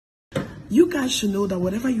You guys should know that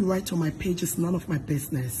whatever you write on my page is none of my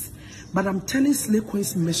business. But I'm telling Slay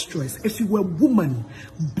Queen's mistress, if you were a woman,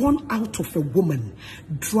 born out of a woman,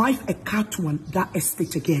 drive a car to that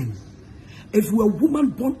estate again. If you were a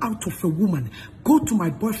woman born out of a woman, go to my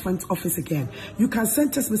boyfriend's office again. You can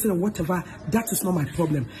send text message or whatever, that is not my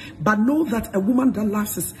problem. But know that a woman that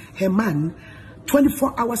loves her man,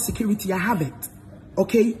 24-hour security, I have it.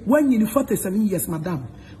 Okay? When you're 47 years, madam,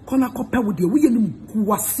 kona kope with you, we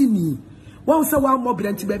kuwasini. One say one more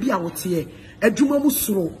brand baby out here. A juma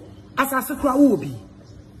musro. As I say, obi.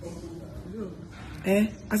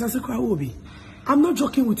 As I say, obi. I'm not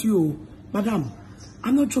joking with you, madam.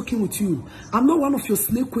 I'm not joking with you. I'm not one of your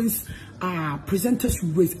Slay Queens presenters you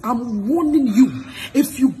raise. I'm warning you.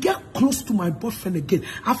 If you get close to my boyfriend again,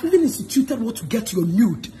 I've even instituted what to get your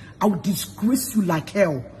nude. I will disgrace you like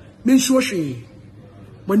hell. Make sure she.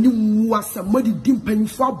 When you was a muddy dimpen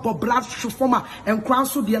for Bob former and crown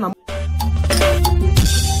so the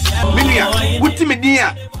Milia, what me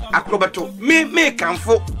dear, acrobato, me can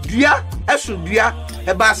for Dria, Esudria,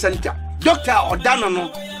 a bar center, Doctor or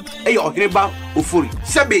Danano, or Greba, Ufuri.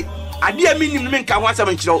 Sabi, I dear meaning men can want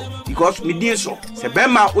some show because me dear so.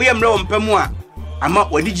 Sebema, we am no on Pemua. I'm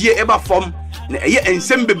not what did you ever form, and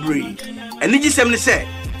Sembebri. And did you say,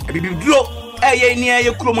 a baby draw, a near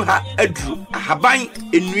your chroma, a drew, a habine,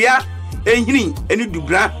 in Ria, and Hini, and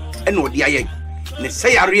Dubra, and what the aye. Ne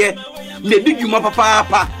say, Aria, ne did you, my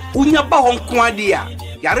papa, Unya Bahon Quadia,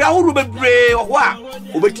 Yara Rube Bray or what?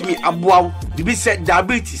 Over to me, Abuaw, the be said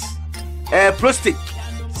diabetes, prostate,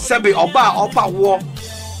 Sabi, Oba, war,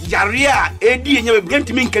 Yaria, Eddie, and you bring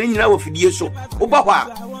to me, can you know if you so,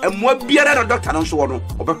 Obawa, and what beer at a doctor on so on, or no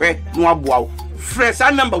Abuaw. Fresh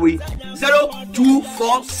number we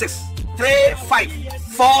 0246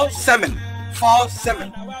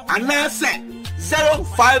 354747 and now say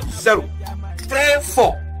 050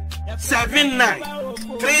 34 79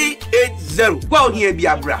 380. Well, here be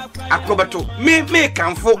a bra. Acrobato me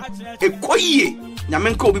can for a koye.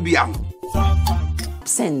 Yamenko be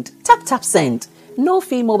Send. Tap send. No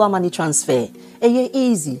fee mobile money transfer. Eye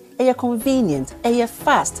easy, eye convenient, eye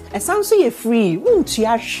fast, and sounds so free. Won't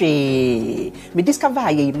you share? Me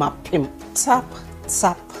discover ye mapim. Tap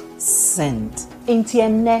send.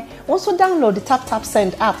 Intienne. Also download the tap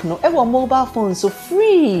send app. No, ever mobile phone so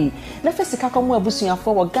free. Na first ka komo abusuya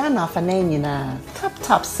for Ghana fa na nyina.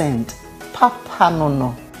 Tap send. Papa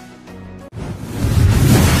no.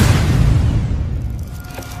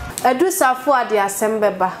 Edu Sarfoaa de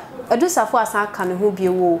asembeba. Edu Sarfoaa san kan ho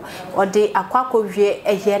biewo ode akwakọ wie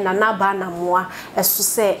ehye nanaba Anamoah eso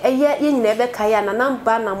se ehye yenyina ebe kaya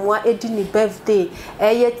nanaba Anamoah edi ni birthday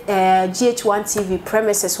ehye GH1 TV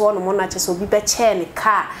premises wo no mo na chese obi be che ne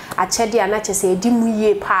car achede ana chese edi mu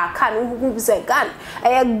yie pa car no hu se gan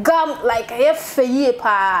ehye gam like ehye feye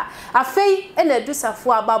pa afei ena Edu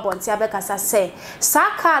Sarfoaa babonti abekasa se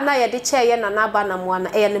sa car na ye de che ye nanaba Anamoah na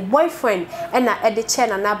ehye ne boyfriend ena ede che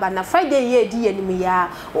nanaba na Friday ye edi ye ni ya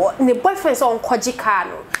ne boyfriend so onkoji car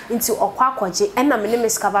no nti okwa akoji ena me ne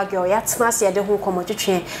discover girl ya tena ye de ho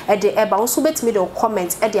komotwetwe e de eba wo so betimi de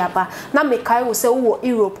comment e de aba na me kai wo se wo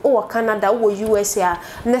Europe wo Canada wo USA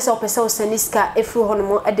ne se opese wo seniska efru ho no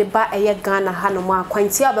mo e de ba eye Ghana ha no mo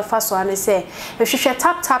akwanti abefa so ane se hwehwehwe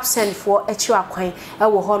tap send for echi akwan e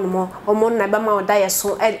wo ho no mo omo na ba ma oda ye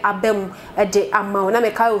so abam e de ama na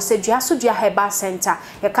me kai wo se dua so dua herbal center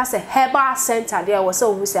ye ka se herbal center de wo se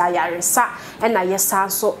wo se ayaresa e na ye sa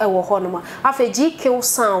so e wo ho no mo afa GQ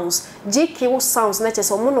sounds na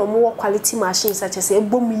chese omo no mo quality machines chese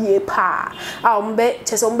ebom ye pa a ombe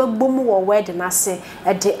chese ombe bom wo wedding ase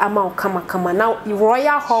e de ama kama now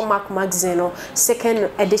Royal Hallmark magazine no second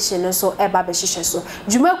edition so eba be hihye so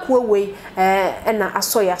dwumakuo we na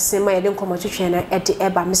asoya sema ye de nkomotwetwe na e de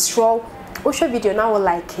eba misro o share video now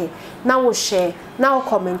like now we share now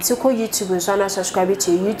comment ko YouTube so na subscribe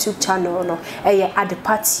to your YouTube channel no eye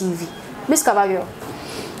Adepa TV Miss Cavario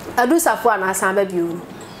Edu Sarfoaa na asamba biu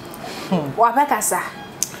wabekasa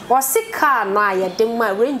wasika no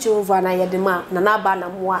ayedema Range Rover na ayedema nanaba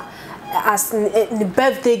Anamoah as the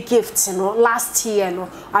birthday gift no last year no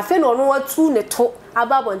afi no no watu ne to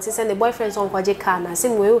ababo nti se ne boyfriend so nkwaje car na se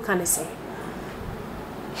we can say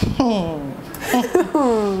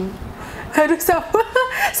Edu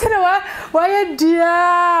Sarfoaa se na why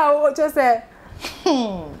dear o just say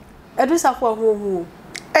Edu Sarfoaa hu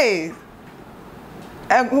hey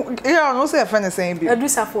yeah, no say friend the same be. Edu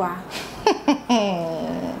Sarfoaa.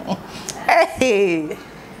 Hey.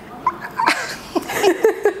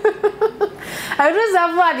 Edu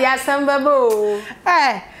Sarfoaa the assemble.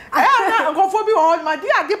 Eh, I go for be all my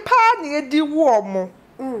dear the pa ni di wo mo.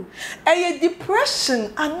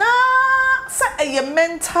 Depression ana say a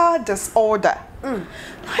mental disorder.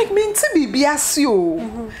 Like me to be biasio.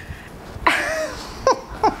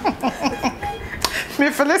 Me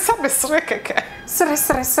feel some sreke. Sre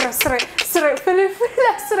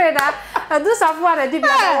da. Do Sarfoaa de bi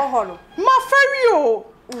na ho. Ma ferio.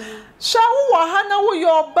 Shawu hana wo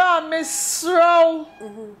your ba mesro.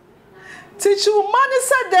 Teacher Mani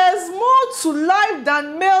said there's more to life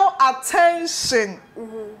than male attention.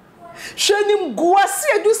 Shenim guasi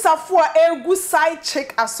edu Sarfoaa egu side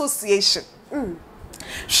chick association.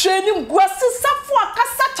 Shenim guasi Sarfoaa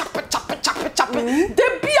kasa chap.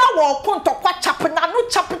 De bia wo konto kwa chap na no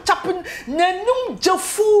chap nanum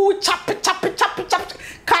jefu chap.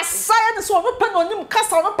 Kasa ya so no pen onim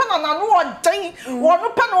kasa no pen na no odan wo no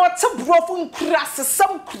pen o te brofo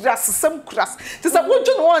nkurasesam ti say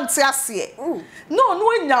wodwu no won te ase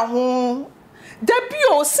no anya ho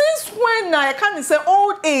debio since when I can say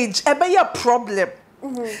old age e be a problem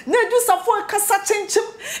na do Sarfoaa kasa chenchim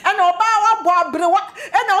and oba wa bo abrewa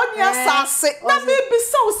and oni asase na baby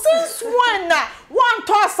so since when na one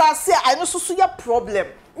to asase I no so ya problem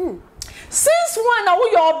since when na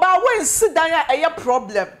we oba when sit down a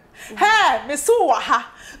problem hey me so wa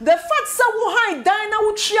ha the fact say wo high down na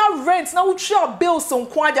wo share rent na wo share bills on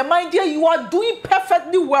kwade my dear you are doing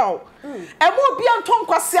perfectly well and mo be anton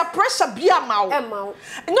kwase pressure be amaw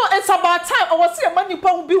no it's about time I was see a man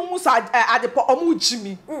nipa wo bi hu sa adepo omu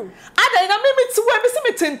jimi ada na me ti we me se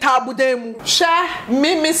me tentabu dan mu sha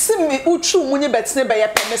me se me utru mu ni betene be ye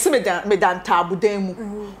pe me se me dan tabu dan mu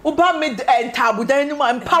wo ba me tabu dan ni mu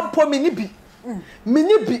ampampo me ni bi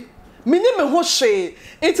mini me ho hwe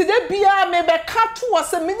enti de bia me be ka to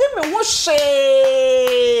wose mini me ho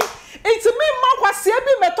hwe enti me makwase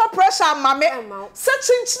bi me to pressure mame se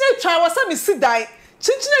chinchine twa wose me sidan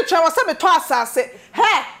chinchine twa wose me to asase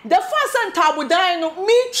he the first entabu dan no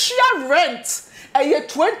me tria rent eye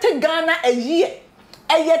 20 Ghana a year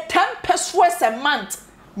eye 10 pesos a month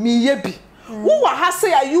me ye bi who are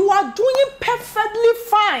say you are doing perfectly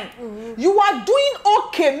fine. You are doing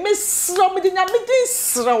okay, Miss Romidina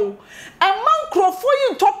Midisro. A man crow for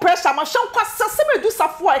you top pressure, my shank was sesame do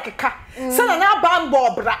Sarfoaa keka. Send an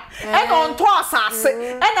abambo bra, and on to us,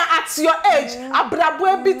 and at your age, a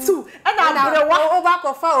brabwe be too, and I'm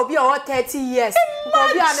over for be or 30 years.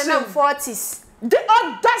 Imagine 40s. The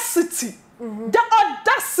audacity. The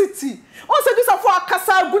audacity. Also this Sarfoaa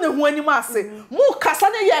kasa gune hu anima ase. Mu kasa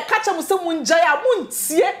na ye kacha mu se mu njaya mu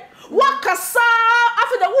ntie. Wa kasa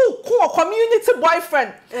after the wo community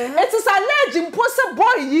boyfriend. It is alleged impose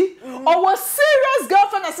boy yi or serious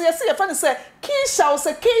girlfriend as you see your friend say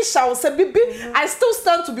Keisha say bibi I still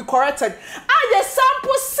stand to be corrected. I the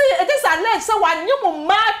sample see it is alleged say one you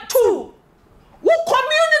mad too. Wo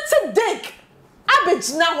community dick.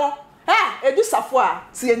 Abegina ho. Edu Sarfoaa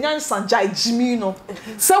si enyan sanja ejimi no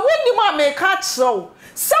se woni ma make atro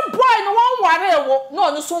se boy no won ware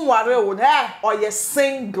wo no so ware wo oye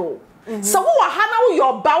single se wo ha na wo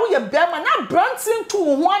your ba wo ye bema na brantin to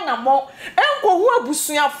wo anamo enko ho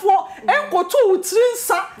abusuafo enko to wo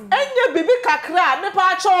trinsa enye bibi kakra me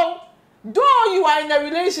pa acho though you are in a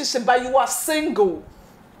relationship but you are single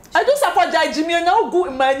Edu Sarfoaa ejimi na ogu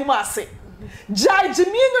imanima ase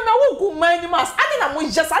Jimino na wugu manimas adena mo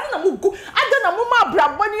just adena mo gu adena mo ma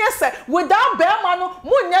braboni ese without bema no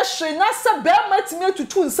mo nya hwe na se bema timi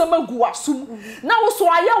tutu nsem agu asum na wo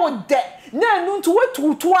so aye wo de na enu ntu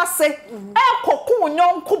wetutu ase e kokku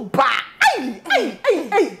nyonko ba ai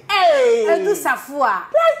Edu Sarfoaa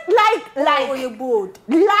like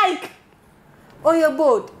oh you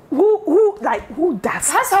bold who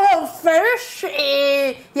does that's how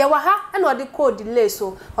very yeah wa ha and or the code delay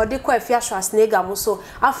so or the call afia Schwarzenegger mo so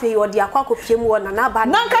afei or the akwako piem wo na ba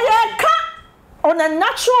nanka ye ka on a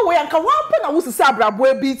natural way anka wampo na wo sisi abrabo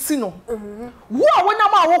abi ti no wo a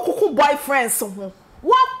wona ma wo kokku boyfriends ho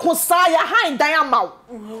wo kosa ya han dan amaw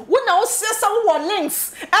wo na wo sesa wo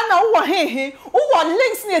links and wo hehe wo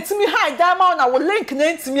links na etimi han dan amaw na wo link na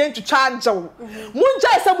etimi entwitwa anjew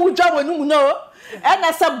munja esa mudwa wonu no and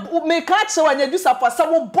as a make catch when you do Sarfoaa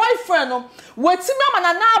some boyfriend no wetimi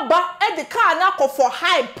ama na aba e de car na ko for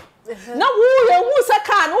hype na wo say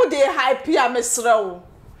car no dey hype ya mesrew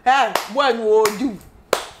when wo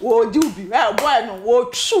do bi boy no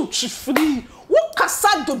wo shoot free wo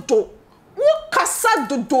kasa dodo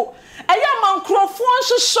eya man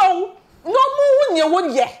crofon show no mu nye wo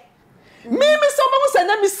ye me so mo say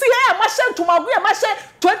na me see ma she ntomago ya ma she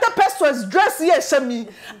 20 pesos dress here shemi.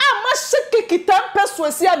 Ama shake 10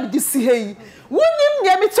 pesos here me this here. Wunim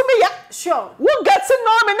ye me to me ya. Sure. Who gets to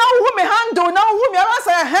know me now who me handle now who me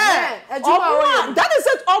say hey. That is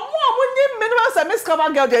it. Omo wunim me no say Miss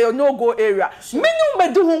Cover girl there no go area. Me no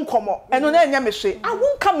me do hun komo. Eno na enya me hwe. I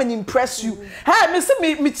won't come and impress you. Hey, me say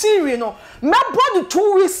me material no. Me born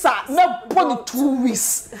 2 weeks sir. Me born 2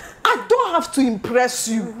 weeks. I don't have to impress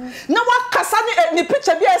you. Now what kasa ni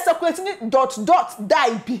picture bi circulate ni dot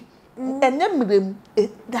die bi. Enemirem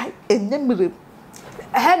die enemirem.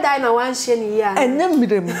 Head die na one sheni ya.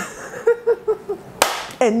 Enemirem.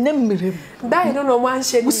 Enemirem. Die no one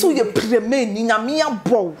sheni. We so ye preme ni nyame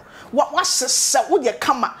abɔ. What hye wo de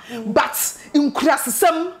kama. But in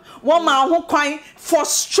krasesem one man ho kwan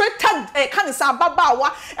frustrated kan say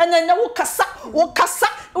ababawa and then wo kasa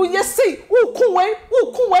wo ye say wo kunwe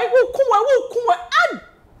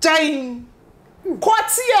adan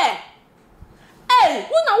kwatie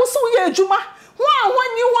wo na wo so ye adwuma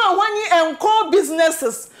one and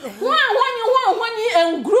businesses one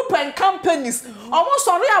and group and companies almost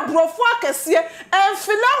sorry abrofo akese and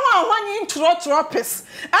fila one tropes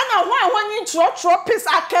and one tropes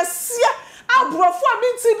akese abrofo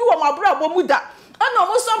abinti bi wo mabra bomuda and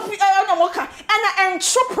almost and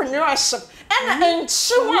entrepreneurship and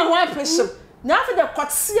entrepreneurship now for the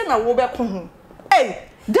kwatie na wo be ko ho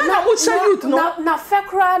then I will tell you na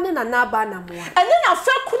fekra ne na ba na mo and then na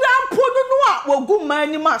fekra mpodo no a wogu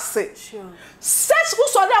mani mase sure search wo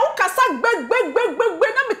so there wo kasa gbegbe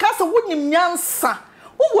na me kasa wo nyim nyansa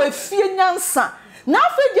wo afie nyansa na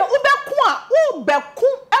afi de wo beku a wo beku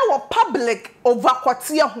e wo public over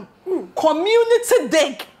kwatie ho community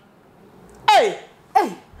dig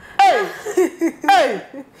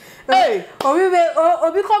Hey,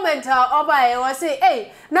 obi comment oba e was say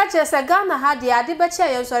hey na chese Ghana ha de ade be che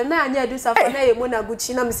ye so na anya adu safo na ye mu na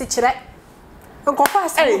guchi na me se kire nkofa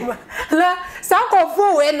asem la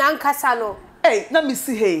sankofo we na nkasa no na me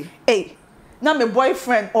see na me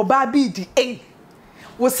boyfriend oba bi di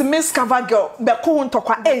was Miss Cover girl be ko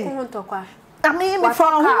ntokwa I mean me fa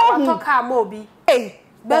ho toka ma obi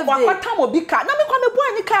Wakwata mo bi ka na me kwa me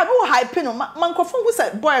boy ni ka no hype no mankofo hu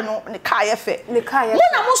say boy no ne ka ye fe mo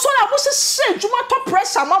na mo so na mo hye djuma to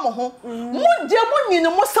pressure ma mo ho mo de mo nyi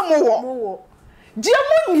no mo se mo wo de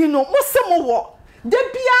mo nyi no mo se mo wo de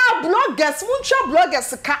bia bloggers mo ntwa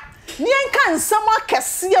bloggers ka ni enka nsam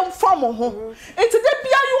akese mfa mo ho enti de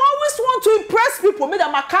bia you always want to impress people me da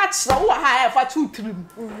makach na wo ha fa 2 3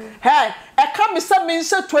 hey e ka me se me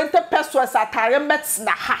nse 20 pesos atare met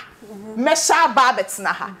na ha mesha babet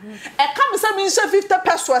na ha e ka me se me nse 50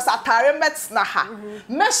 pesos atare met na ha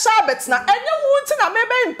mesha bet na enye wunti na me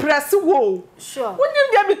be impress wo sure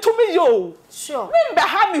wonim dia me to me yo sure me be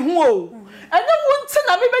ha me hu o enye wunti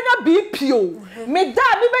na me be nya BP o me da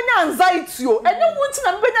me be nya anxiety o enye wunti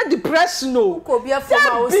na me be nya depression o ko bia fo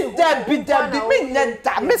ma wo se bi me nya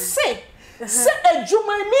da me se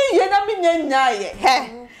ejuma mi ye na me nya ye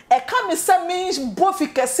he e ka me se me bofi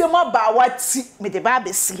kese ma ba wati me de ba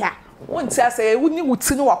be si ha wonti asa woni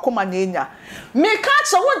wuti ni wakoma na enya me ka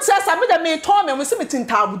che wonti asa me de me ton me se me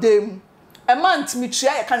tintabudem e month me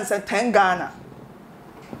tua ye kan se 10 Ghana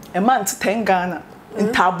e month 10 Ghana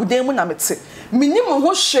ntabudem na mete minim ho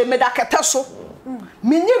hwe me da kete so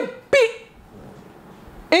minim bi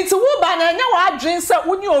enti wo ba na nya wa adwen se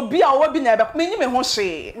woni obi a wo bi na ebe minim ho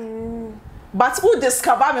hwe but who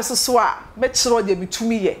discover me so a me chiro de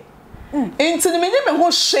mitumi ye enti minim ho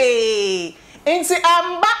hwe enti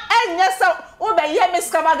amba enye se wo be ye Miss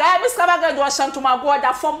Cover do shantuma go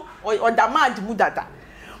da form or da mad mu dada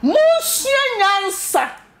musu nyansa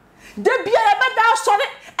de bia e be da sori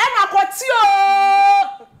ena kwatio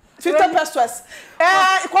 50 pesos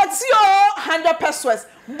kwatio 100 pesos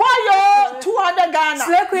boyo 200 Ghana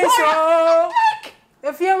like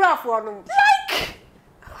if you rough one like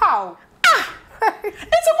how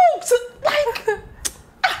it's about like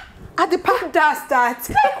at the park does that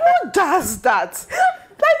like who does that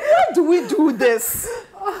like why do we do this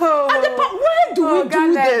at the park why do we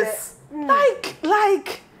do this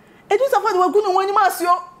like it is about we go no one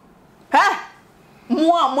masio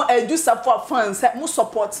mo edu support fans mo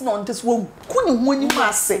support no this we kunu honi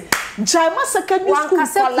mase jaima secondary school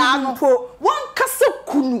kola no one kase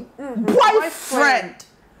kunu boyfriend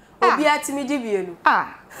obi atimi di bienu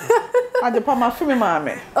ade pa ma fimi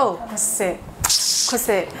maame say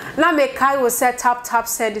kose na me kai wo set tap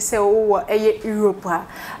said say wo Europe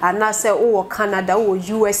and say wo Canada wo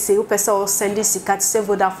USA wo pese wo send sika to say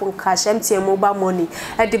Vodafone cash MTN mobile money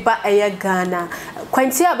e de ba Ghana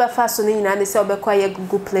kwanti abefa so no nyina ne se obekwa ye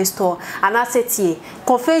Google Play Store ana setie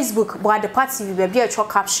ko Facebook bo ade party bi be e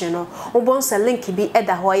caption no obon se link bi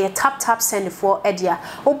eda ho ye tap send for edia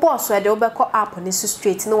obo so ede obekọ app ne so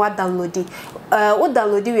straight no wa download o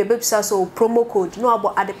download we bebisa so promo code no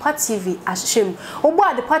abo Adepa TV ashem obo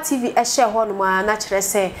Adepa TV e share ho no ma na kire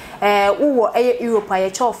se wo eye Europe ye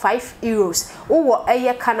cho €5 wo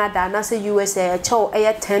eye Canada na se US ye cho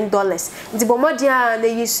eye $10 ndi bomodia na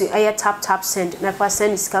yisu eye tap send na fa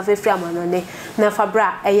send iskafe free amanone na fa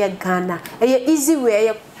bra eye Ghana eye easy way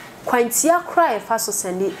eye kwantia cry fa so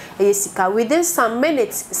send eye sika within some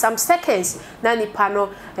minutes some seconds na nipa no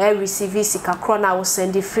receive sika krona wo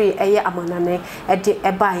send free eye amanane e de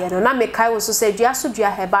eba ye no na me kai wo so say dua so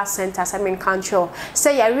dua heba center say men control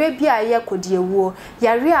say yare bia ye kodi ewuo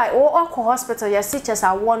yare a wo hospital ya siches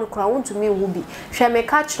a won kra wontumi wu bi hwe me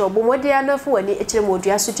ka kiro bo mode anafu wani e kire mo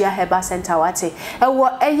dua so dua heba center wate e wo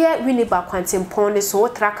eye winiba kwantempon ne so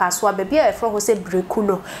traka so ba bia e fro ho say breku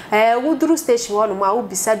no wuduru station won ma wo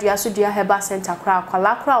bisa dua so dua heba center kra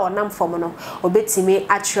kra wonam fom no obetimi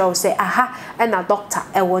a kiro say aha na doctor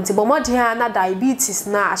e wonti bomodi ha na diabetes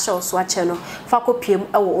na ahye so ache no fa kopiem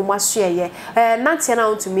e wo omasoye nante na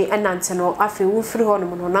wontumi enante no afi wo firi ho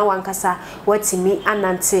no na wankasa watimi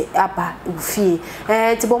anante aba ufie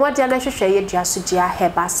ti bomodi na hwehwe ye dua so dua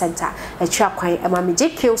heba center e twa kwan e ma meje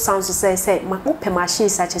kill sound so say ma ope machine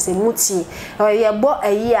sache say muti ye bo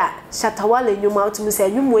ayi a shatawale nyuma wontumi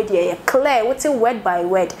say nyumu e ye clear wote word by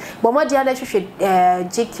word bomodi na hwehwe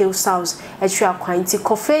GQ sounds e twa kwan ti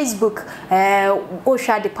ko Facebook o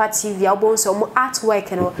sha Adepa TV abon so mo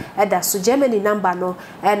artwork no eda so Germany number no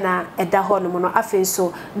na eda ho no no afen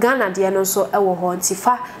so Ghana de no so e wo ho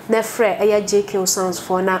ntifa na frɛ eye JK sounds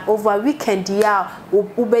for na over weekend ya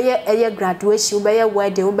ubeye eye graduation ubeye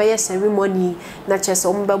wedding ubeye ceremony na chese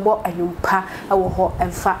o mbebo anumpa e wo ho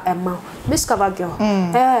emfa ema Miss Cavagio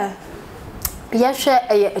yehwe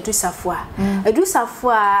eye Safoaa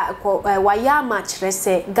waya ma kire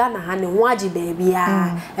se Ghana ha ne ho agi baby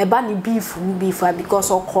a eba ne beef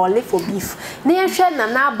because o call for beef ne yehwe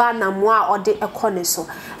na aba na mo a ode ekone so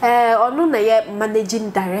onu na ye managing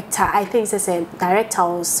director I think say director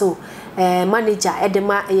also manager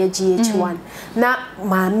edema eye GH1 na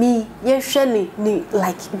mami yehwe ni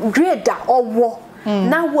like grader owo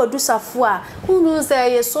na wo Safoaa who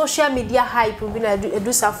say social media hype bi na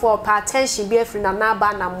Safoaa pay attention be free na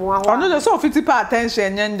aba na mo ho no so fit pay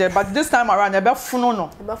attention nyende but this time around e be funu no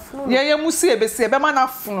ye musi e be se e be ma na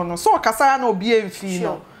funu no so kasa na obi emfi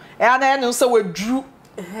no e ana no so wedru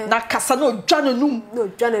na kasa no dwa no num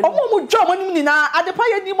omo dwa mo nim ni na Adepa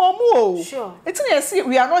ye ni mo o it's na see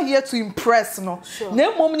we are not here to impress no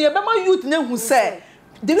na mom ni e be ma youth na hu say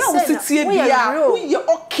the way we sit here we are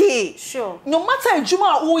okay. Sure. No matter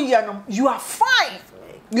juma you are fine.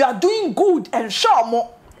 You are doing good and sure more.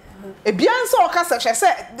 E bien so okasa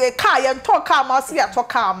say the car you talk car ma see talk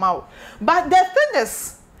car ma. But the thing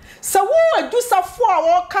is so we do Safoaa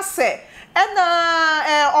wo kase and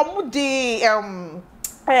omudi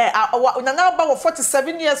nana ba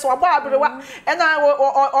 47 years wa ba abrewa and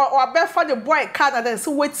I be for the boy Canada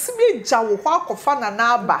so wetimi ja wo ho akofa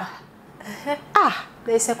nana ba.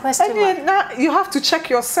 There's a question. And you have to check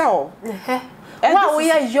yourself. Wow, we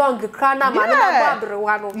are young,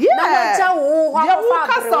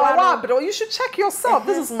 you should check yourself.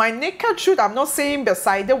 This is my naked truth. I'm not saying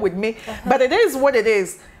beside it with me, but it is what it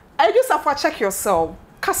is. I just have to check yourself.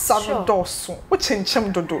 Kasano dosu, which in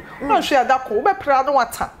chem do. No share that ko be pra no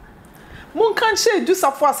wata. Mun kan share do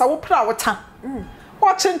Safoaa sa wo pra wata.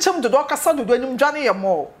 What chem do kasa do enyum dwane ye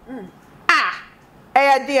mo.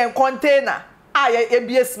 The container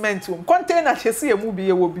basement container chese ye mu bi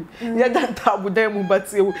ye wo bi ye danta abudan mu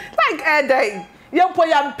bat ye like day ye po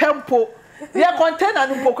ya mpempo ye container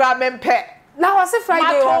no pokra mempe na was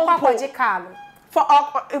Friday o kwaje car for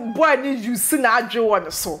boy ni you see na adwe won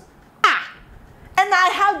so and I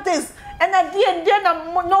have this and at the end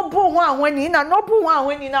no bo ho ahwani na no bo ho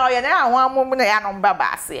ahwani na ye na ahwa mom na ya no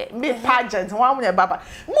baba ase me pageant ho amune baba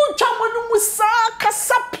mu twa mo no mu sa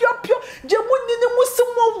kasa pio je mu ni mu se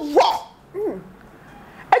mo wo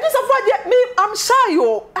I just avoid me I'm shy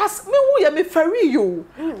yo as me who ye me ferry you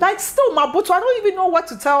like still my but I don't even know what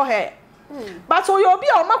to tell her but o you be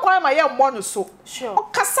o makwan ma ye mo no so sure o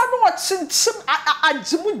kasa no chinchim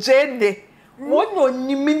ajimu jene wonyo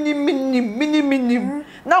minim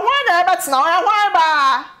na why na ebe tina why ba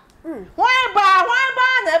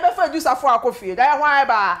na ebe fa do Safoaa akofie da why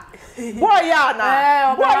ba boy ya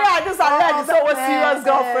na boy ya this alleged so was serious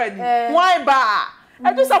girlfriend why ba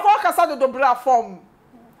e do Safoaa kasa do bra form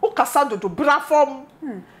o kasa do bra form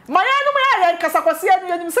maya no ya kasa kwase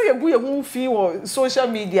anu say ye bu ye hu fi wo social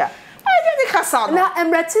media didn't kasa na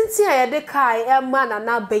emretinti a yede kai e ma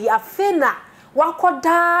na ba yi afena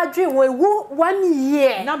wakoda dwe wo 1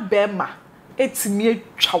 year na bema etimi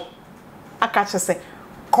atwa aka che se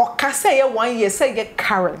koka se ye 1 year se ye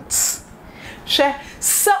current she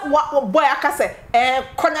se boy aka se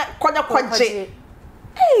konya kwaje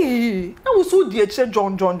hey na wo so die che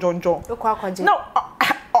John okwa kwaje no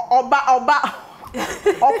oba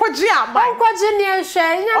okwaje ama okwaje ni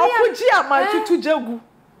ehwe nya okwaje ama tutu jegu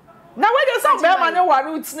na we dey say bema ne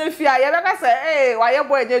ware utina fi a ye be ka say eh wa ye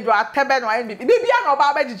boy nyeju atebe no ayi bibia na oba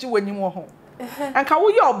abagigi wani wo ho anka wo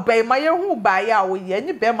ye obai ma ye hu ba ya wo ye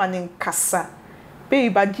ni bema ne nkasa be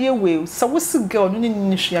ba die we so wo si girl no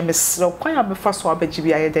ni hwia mesro kwan ya be fa so abagi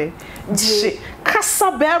bia ye dey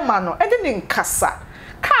kasa bema no e de ne nkasa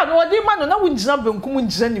ka no odi ma no na wunjina benkum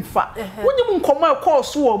njina nifa wunim nkoma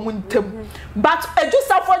course wo mu ntem but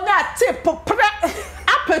edusafo na tip pre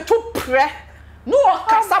apetu pre no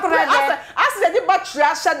kasa pre as the battery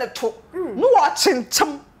asha ne to no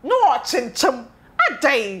chinchem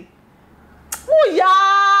adai wo ya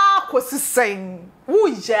kwosisen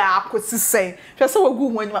hwese wagu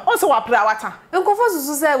hu anima o se wa pre awata nkofo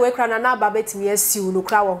susu se we kra na aba betimi asiu no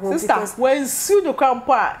kra wo ho because when siu no kra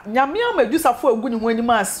mpo a nyame amadusafo agu ne hu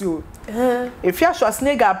anima asiu if ya sho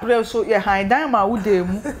snake pre so ye han dan ma wo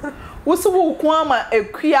dem wo se wo ku ama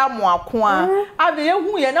ekua moako a ade ye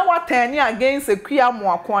hu ye na watani against ekua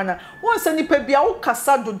moako na won se nipa bia wo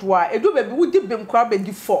kasa dodo a edu ba bi wo di bem kra ba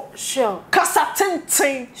di for sure kasa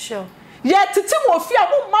tenten sure ye tete mo fi a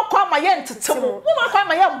mo makwa ma ye ntete mo makwa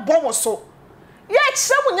ma ye mbɔ mo so ye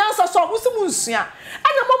kyerɛ mo nyansa so wo se mo nsua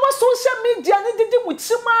ana mo social media ne didi mo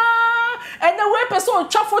chima ene we person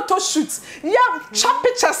twa photo shoot ye twa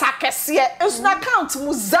pictures akɛse esu na account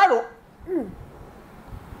mo 0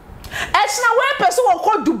 Eshna we person won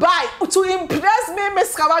call Dubai to impress me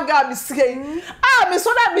Miss Kawaga me say me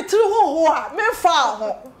so that me tiri ho me fa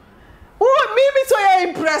ho me so you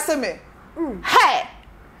impress me hey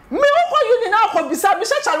me who you ni na ko bisa me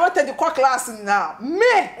say Charlotte the class now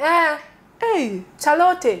me hey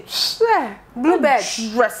Charlotte bluebird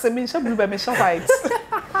dress me say bluebird me say white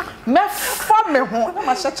me fa me ho na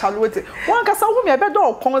ma say Charlotte one kasa wo me be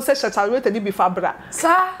do kon say Charlotte ni bi fa bra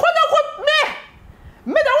sa ko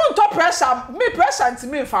me da won to pressure me pressure nti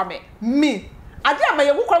me fa me ade am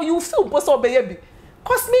ye wo you feel po so be ye bi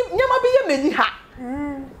cause me nyama be ye mani ha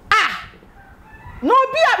no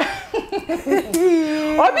obi a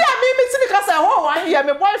me ti ka say ho wa here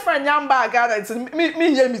me boyfriend nyamba Ghana nti me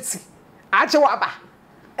ye me ti aje wa ba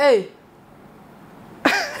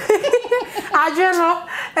aje no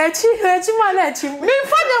echi ma na echi me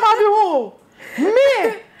fa nyama bi ho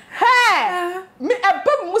me hey me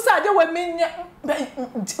ebe musa de we me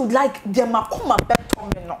like the makoma beto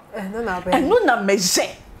me no na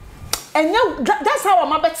meje enye that's how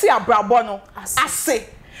am beti abrabo no ase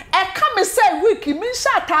e ka me say week me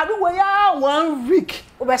sha tare we ya 1 week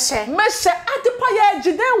me she adepa ya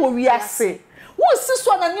giden wo wi ase wo si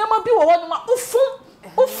so na niam bi wo no ma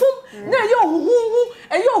ufum na ye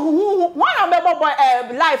ohuhu one am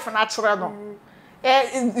be life na chere no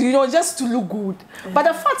you know, just to look good. But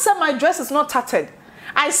the fact that my dress is not tattered,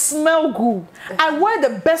 I smell good, I wear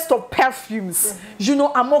the best of perfumes, you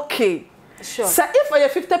know, I'm okay. Sure. So if I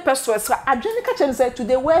have 50 pesos, I just can say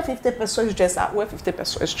today wear 50 pesos dress, I wear 50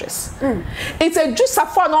 pesos dress. It's a juice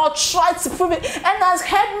of fun, I'll try to prove it. And as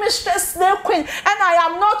headmistress, the queen, and I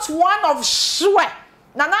am not one of sweat.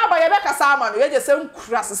 Nana Bayabeka Saman, you're just saying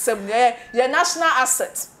crass, you're national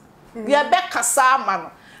asset. You're Becca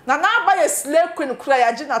Saman. Na ba ye slave queen kura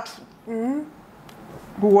ya gina tu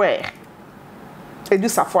we edu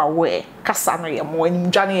Sarfoaa we kasa no ye mo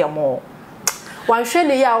anim dwane ye mo wan hwe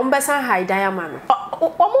ne ya ombesa high diamond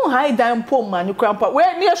omo high diamond po ma ni kura pa we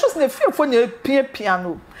ne shows ne fiefo ne pie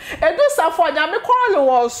piano edu Sarfoaa nya me kwale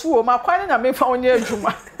wo so ma kwani na me fa onye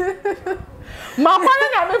adwuma ma kwani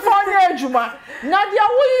na me fa onye adwuma na dia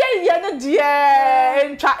wo ye ne die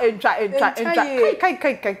entwa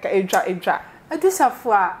kai Adu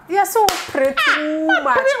Sarfoaa ya so pray too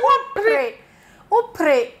much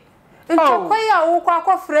pray ntokwa ya wo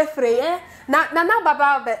kwa frefre na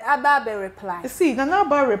baba be reply see na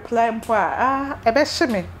ba reply mpo ebe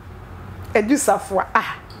hye Adu Sarfoaa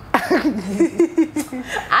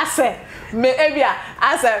ase me ebia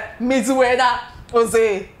ase me zuweda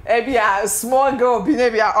oze ebia small girl bi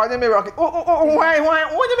nebia on me rock why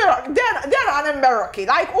on me rock then on me rock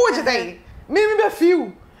like oje dey me be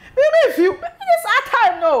few me few this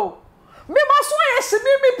I no me maso yes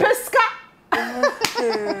me peska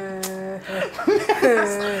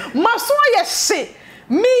maso yes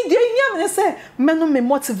Me, the say, me no me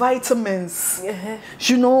multivitamins.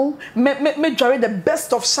 You know, me carry the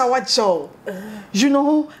best of shower gel. You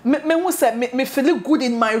know, me say me feel good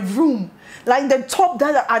in my room. Like the top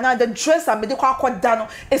that and the dress I made down,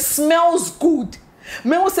 it smells good.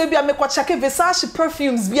 Me will say, "Be me check Versace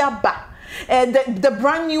perfumes, be ba." The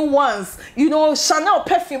brand new ones, you know, Chanel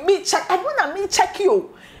perfume. Me check. I wanna me check you.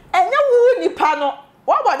 And now we ni pano.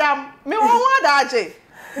 What about them? Me want that.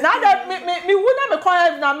 Now that me wouldn't me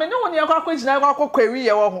call now. Me no one you go question. I go query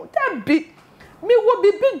you. That be me will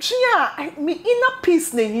be big gia. Me inner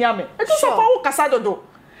peace ne hear me. I just want to kasado do.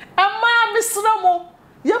 Ama me sramo.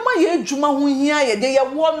 Yama ye juma hu hia ye de ye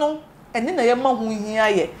wo no. Ene na yama hu hia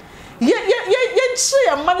ye. Ye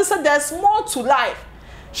say man say there's more to life.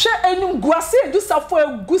 She enu guase do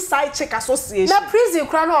Sarfoaa good side check association. Na prison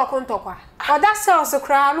kra no okontokwa. Oda cells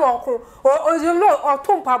kra no okon. O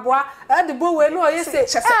tompaboa e de bo we no ye say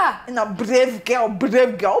na brave girl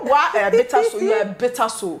boy better so you are better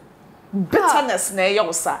so. Bitterness na ye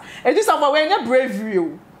osa. E do some we nya bravery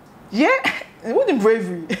o. Yeah, what the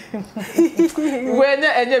bravery? When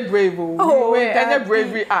any brave, any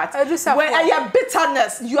bravery art. When you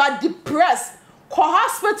bitterness, you are depressed. Call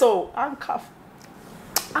hospital.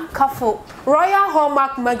 Uncafo Royal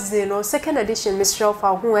Hallmark magazine or second edition Miss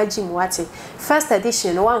Sarfoaa who Ajimwati. First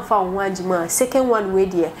edition one found one jima, second one way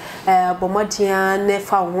dear Bomodia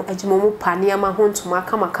nefa Ajimomu Paniama home to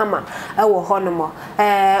Makama our Honomo.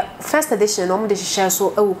 First edition the share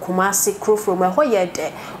so Kumasi crew from a hoyed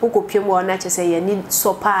Uko Pimo Nature say you need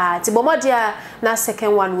so part Bomodia na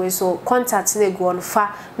second one way so contact ne go on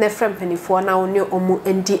fa ne friend penny for now new omu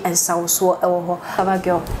endi and south so our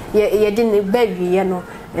girl ye didn't baby no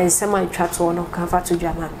and someone chat on cover to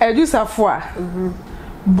German. Edu Sarfoaa.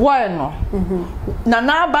 Bueno.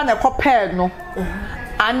 Nana ba na kopel no.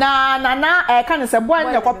 Nana can say boy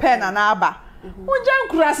na kopel nana ba. Unjan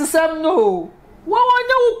kurasesem no. Wo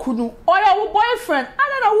wonya ukunu oya wo boyfriend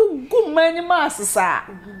ana wo gu mani masesa.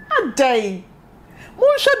 Adai.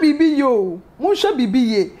 Munsha bibi yo. Munsha bibi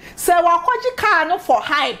ye. Say wa kwaji car no for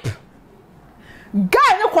hype.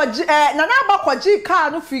 Guy no kwaji nana ba kwaji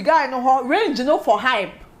car no free guy no ho range no for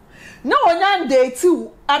hype. No one day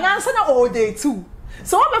too, and answer na all day too.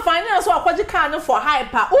 So what we find out so akwaji car no for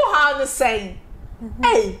hyper. Who how the saying?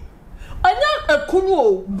 Hey, anya a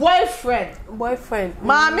kunu boyfriend.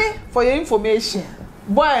 Mommy, for your information.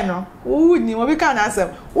 Boy no, who ni we can answer.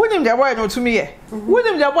 Who nim the boy no to me here. Who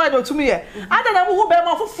nim the boy no to me here. I don't know who be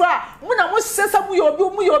ma fufra. Mu na mo sesa mu yo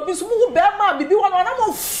bi so mu be ma bibi won na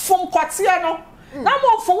mo fom kwatia no. Na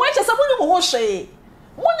mo fom we chese mu ni mo ho hwe.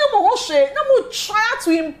 Na mo try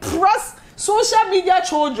to impress social media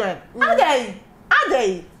children. Are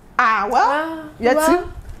they? Well,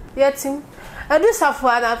 yetim. Edu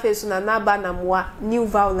Sarfoaa na face na Anamoah new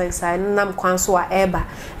violence and nam kwanso a eba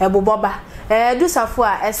eboboba. Edu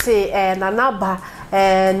Sarfoaa say na naba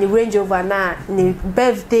ni Range Rover na ni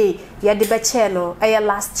birthday ye de beche no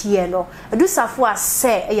last year no. Edu Sarfoaa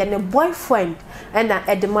say ye ne boyfriend na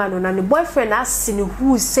edemano na ne boyfriend asini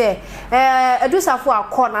who say Edu Sarfoaa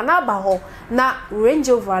call na naba ho na Range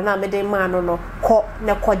Rover na mede man no ko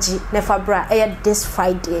ne koji ne fabra this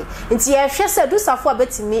Friday. Nti ye hwe say Edu Sarfoaa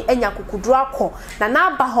betimi enya kukuduru akọ na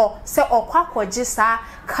naba ho say okwa koji sa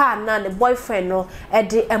car na ne boyfriend no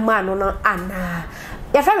de man no ana.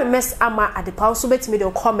 Your friend Miss Ama at the power so bet me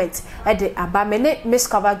the comment at the abamene Miss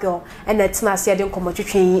Cover Girl and that's not said in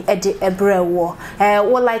commentary at the Ebra war.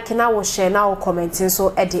 What like now will share now commenting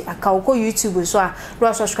so at the account go YouTube so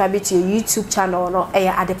no subscribe to your YouTube channel no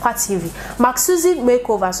at the Part TV. Max Susie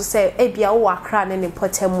makeover so say ebia wo akra ne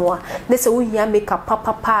important more. Na say wo hia makeup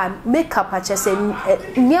papa makeup a chese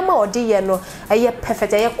nyama odi ye no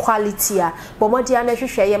perfect quality a bomodi na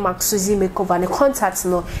hwehwe ye Max Susie makeover ne contact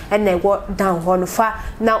no and na wo down ho no fa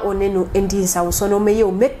na onenu endi nsa so no meye o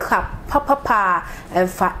makeup papa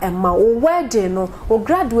emfa emma o wedding no o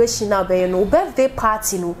graduation na be no birthday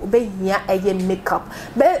party no obehia eye makeup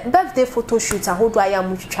birthday photo shoot ahodo aya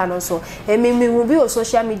mutwa no so emimi hu bi o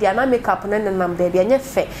social media na makeup na nam baby anya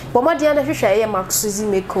fe bomodi na hwehwe eye Max Susie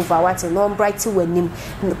makeover what no bright wanim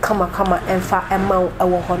kama emfa emma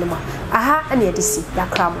ewo ho no ma aha ana edisi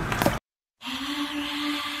yakram